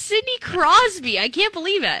ejected. Sidney Crosby, I can't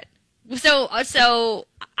believe it. So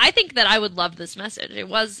I think that I would love this message. It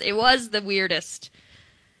was the weirdest,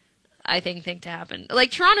 I think, thing to happen. Like,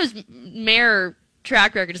 Toronto's mayor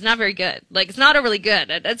track record is not very good. Like, it's not overly good.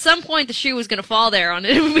 At some point, the shoe was going to fall there on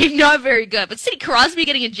it. It would be not very good. But Sidney Crosby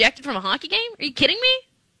getting ejected from a hockey game? Are you kidding me?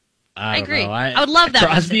 I agree. I would love that.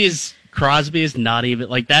 Crosby is not even,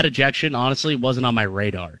 like, that ejection, honestly, wasn't on my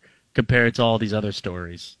radar compared to all these other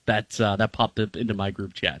stories that popped up into my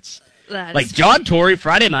group chats. Like, John Tory,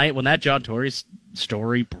 Friday night, when that John Tory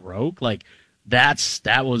story broke, like, that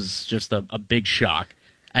was just a big shock.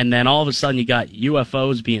 And then all of a sudden you got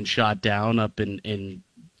UFOs being shot down up in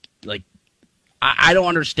like, I don't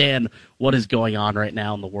understand what is going on right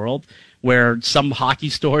now in the world, where some hockey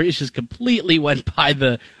stories just completely went by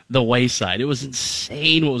the wayside. It was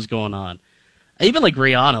insane what was going on. Even like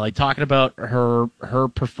Rihanna, like, talking about her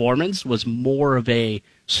performance was more of a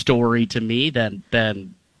story to me than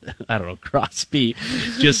I don't know, Crosby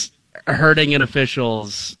just hurting an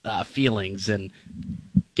official's feelings and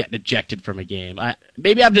getting ejected from a game.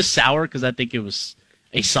 Maybe I'm just sour because I think it was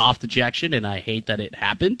a soft ejection and I hate that it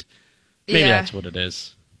happened. Maybe that's what it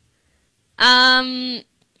is. I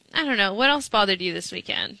don't know. What else bothered you this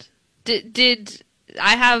weekend? Did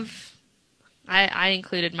I have? I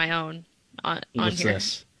included my own on What's here.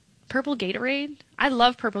 This? Purple Gatorade. I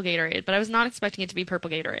love purple Gatorade, but I was not expecting it to be purple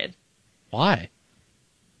Gatorade. Why?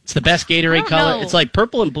 It's the best Gatorade color. know. It's like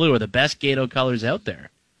purple and blue are the best Gatorade colors out there.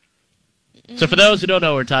 So for those who don't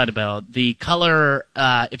know what we're talking about, the color,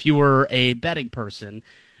 if you were a betting person,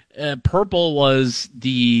 purple was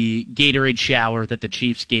the Gatorade shower that the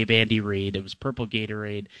Chiefs gave Andy Reid. It was purple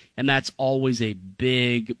Gatorade, and that's always a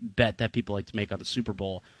big bet that people like to make on the Super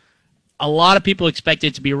Bowl. A lot of people expect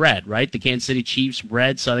it to be red, right? The Kansas City Chiefs,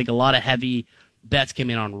 red. So I think a lot of heavy bets came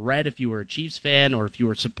in on red if you were a Chiefs fan or if you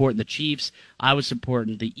were supporting the Chiefs. I was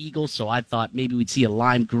supporting the Eagles, so I thought maybe we'd see a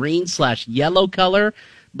lime green / yellow color,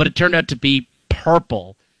 but it turned out to be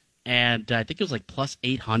purple. And I think it was like plus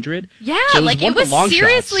 800. Yeah, so like it was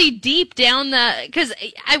seriously shots. deep down the... Because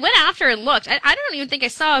I went after and looked. I don't even think I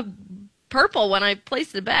saw purple when I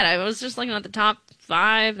placed the bet. I was just looking at the top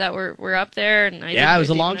 5 that were up there. And it was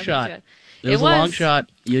a long shot. It was a long shot.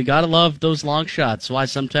 You got to love those long shots. Why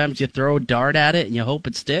sometimes you throw a dart at it and you hope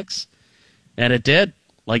it sticks. And it did.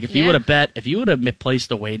 Like if you would have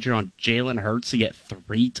placed a wager on Jalen Hurts to get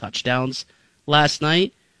 3 touchdowns last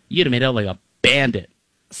night, you'd have made out like a bandit.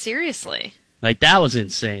 Seriously. Like, that was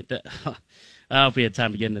insane. I don't know if we had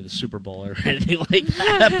time to get into the Super Bowl or anything like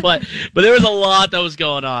that, but there was a lot that was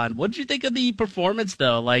going on. What did you think of the performance,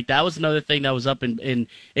 though? Like, that was another thing that was up in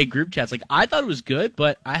group chats. Like, I thought it was good,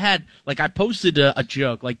 but I posted a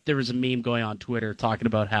joke. Like, there was a meme going on Twitter talking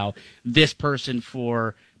about how this person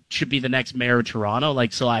should be the next mayor of Toronto.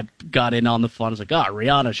 Like, so I got in on the fun. I was like,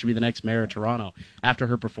 Rihanna should be the next mayor of Toronto after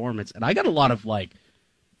her performance. And I got a lot of, like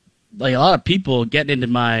a lot of people getting into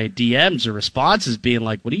my DMs or responses being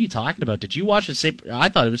like, what are you talking about? Did you watch the same? I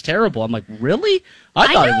thought it was terrible. I'm like, really?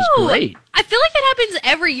 I thought it was great. I feel like that happens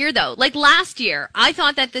every year, though. Like last year, I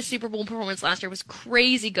thought that the Super Bowl performance last year was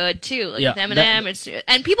crazy good, too. Like with Eminem,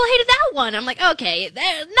 and people hated that one. I'm like, okay,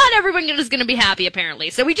 not everyone is going to be happy, apparently.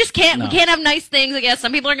 So we just can't, we can't have nice things, I guess.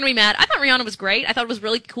 Some people are going to be mad. I thought Rihanna was great. I thought it was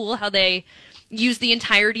really cool how they used the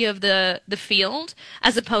entirety of the field,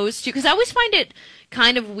 as opposed to, because I always find it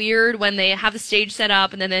kind of weird when they have the stage set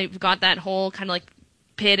up and then they've got that whole kind of like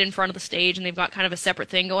pit in front of the stage and they've got kind of a separate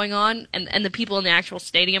thing going on, and the people in the actual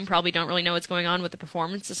stadium probably don't really know what's going on with the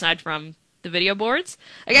performance aside from the video boards.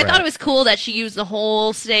 Like, I thought it was cool that she used the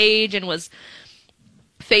whole stage and was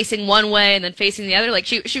facing one way and then facing the other. Like,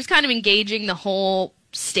 she was kind of engaging the whole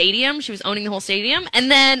stadium. She was owning the whole stadium.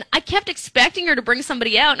 And then I kept expecting her to bring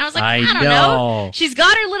somebody out, and I was like, I don't know. She's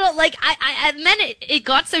got her little, like, and then it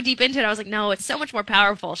got so deep into it, I was like, no, it's so much more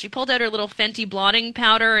powerful. She pulled out her little Fenty blotting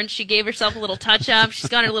powder and she gave herself a little touch up. She's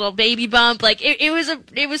got her little baby bump. Like, it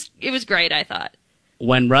was great, I thought.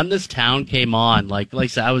 When Run This Town came on, like I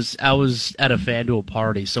said, I was at a FanDuel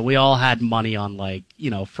party, so we all had money on, like,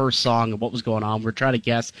 first song and what was going on. We're trying to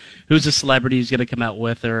guess who's the celebrity who's going to come out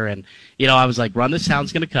with her, and I was like, Run This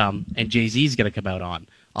Town's going to come, and Jay-Z's going to come out on.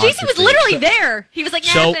 Jay-Z was literally there. He was like,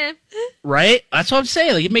 yeah, right? That's what I'm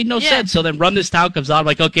saying. Like, it made no sense. So then Run This Town comes on. I'm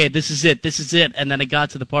like, okay, this is it. And then it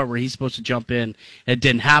got to the part where he's supposed to jump in. And it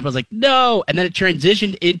didn't happen. I was like, no. And then it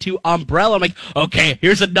transitioned into Umbrella. I'm like, okay,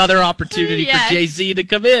 here's another opportunity for Jay-Z to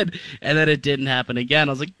come in. And then it didn't happen again.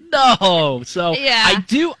 I was like, no. So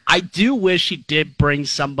I do wish she did bring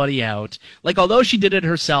somebody out. Like, although she did it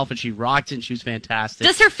herself and she rocked it and she was fantastic.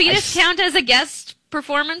 Does her fetus count as a guest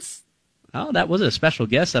performance? Oh, that was a special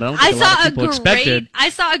guest that I don't think a lot of people expected. I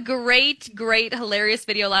saw a great, hilarious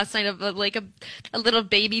video last night of like a little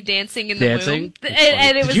baby dancing in the womb,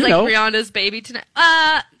 and it was like Rihanna's baby tonight.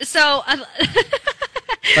 Like,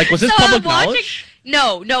 was this public knowledge?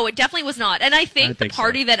 No, it definitely was not. And I think the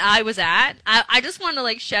party that I was at, I just want to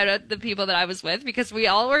like shout out the people that I was with, because we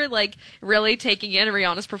all were like really taking in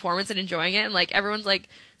Rihanna's performance and enjoying it, and like everyone's like,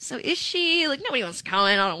 so is she, like, nobody wants to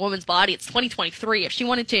comment on a woman's body. It's 2023. If she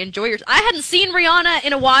wanted to enjoy I hadn't seen Rihanna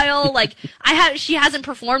in a while. Like, she hasn't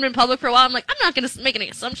performed in public for a while. I'm like, I'm not going to make any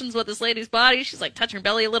assumptions about this lady's body. She's like touching her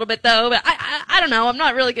belly a little bit though, but I don't know. I'm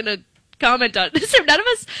not really going to comment on it. So none of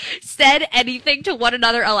us said anything to one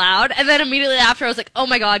another aloud. And then immediately after I was like, oh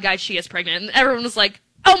my God, guys, she is pregnant. And everyone was like,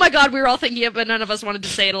 oh my God, we were all thinking it, but none of us wanted to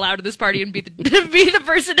say it aloud at this party and be the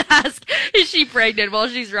person to ask, is she pregnant? Well,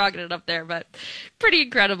 she's rocking it up there, but pretty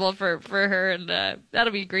incredible for her, and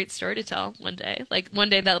that'll be a great story to tell one day. Like,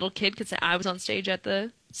 one day that little kid could say, I was on stage at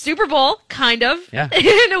the Super Bowl, kind of,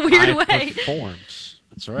 in a weird way. I performed.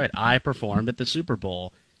 That's right. I performed at the Super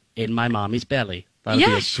Bowl in my mommy's belly. That would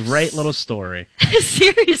be a great little story.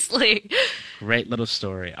 Seriously. Great little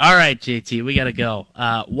story. All right, JT, we got to go.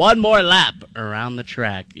 One more lap around the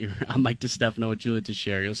track. I'm Mike DiStefano with Julia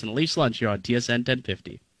Teixeira. Listen to Leafs Lunch here on TSN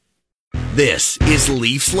 1050. This is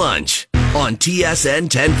Leafs Lunch on TSN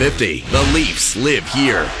 1050. The Leafs live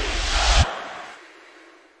here.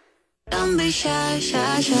 Don't be shy,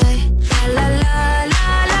 shy, shy. La la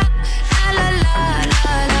la la la la la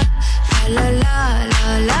la la la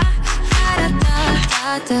la la.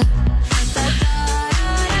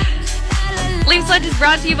 Leafs Lunch is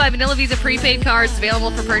brought to you by Vanilla Visa prepaid cards, available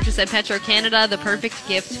for purchase at Petro-Canada. The perfect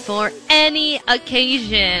gift for any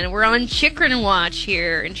occasion. We're on Chychrun watch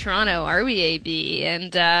here in Toronto, RBAB,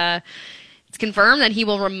 and it's confirmed that he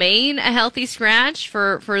will remain a healthy scratch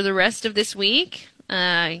for the rest of this week.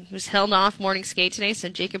 He was held off morning skate today, so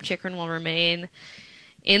Jakob Chychrun will remain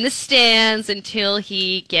in the stands until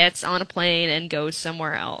he gets on a plane and goes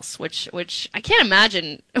somewhere else, which I can't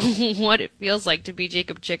imagine what it feels like to be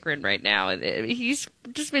Jakob Chychrun right now. He's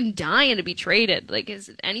just been dying to be traded. Like,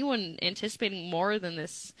 is anyone anticipating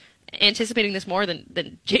this more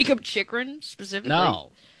than Jakob Chychrun specifically?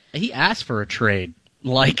 No. He asked for a trade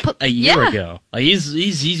like a year ago. Like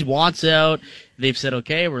he wants out. They've said,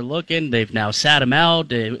 okay, we're looking. They've now sat him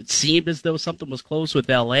out. It seemed as though something was close with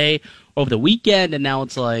LA over the weekend, and now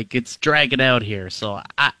it's like it's dragging out here. So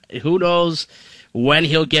who knows when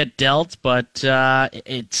he'll get dealt, but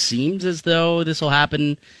it seems as though this will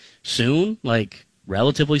happen soon, like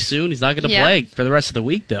relatively soon. He's not going to play for the rest of the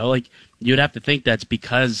week, though. Like, you'd have to think that's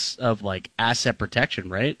because of like asset protection,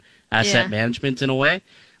 right? Asset management in a way.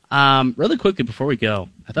 Really quickly before we go,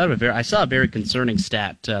 I saw a very concerning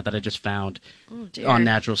stat that I just found on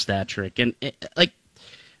Natural Stat Trick, and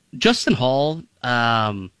Justin Hall,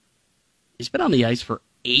 he's been on the ice for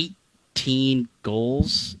 18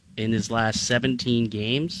 goals in his last 17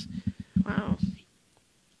 games. Wow.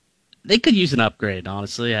 They could use an upgrade,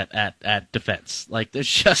 honestly, at defense. Like,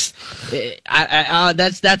 there's just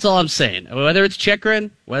that's all I'm saying. Whether it's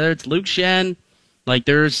Chychrun, whether it's Luke Schenn. Like,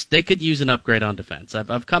 they could use an upgrade on defense.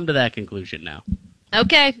 I've come to that conclusion now.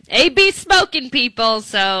 Okay, AB smoking, people.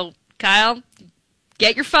 So, Kyle,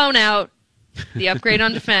 get your phone out. The upgrade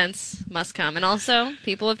on defense must come. And also,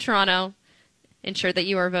 people of Toronto, ensure that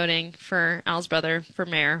you are voting for Al's brother for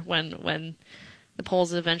mayor when the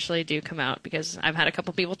polls eventually do come out. Because I've had a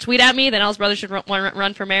couple people tweet at me that Al's brother should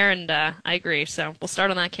run for mayor, and I agree. So we'll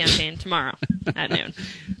start on that campaign tomorrow at noon.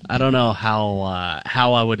 I don't know how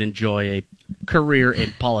I would enjoy a career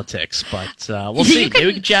in politics, but we'll see. Maybe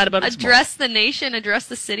we can chat about it tomorrow. Address the nation, address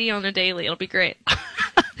the city on a daily. It'll be great.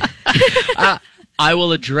 I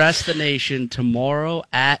will address the nation tomorrow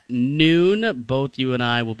at noon. Both you and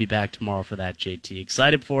I will be back tomorrow for that, JT.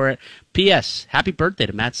 Excited for it. P.S. Happy birthday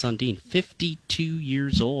to Matt Sundin, 52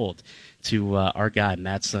 years old. To our guy,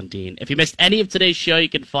 Matt Sundin. If you missed any of today's show, you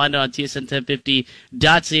can find it on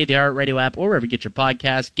tsn1050.ca, the iHeartRadio app, or wherever you get your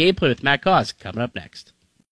podcast. Gameplay with Matt Cause coming up next.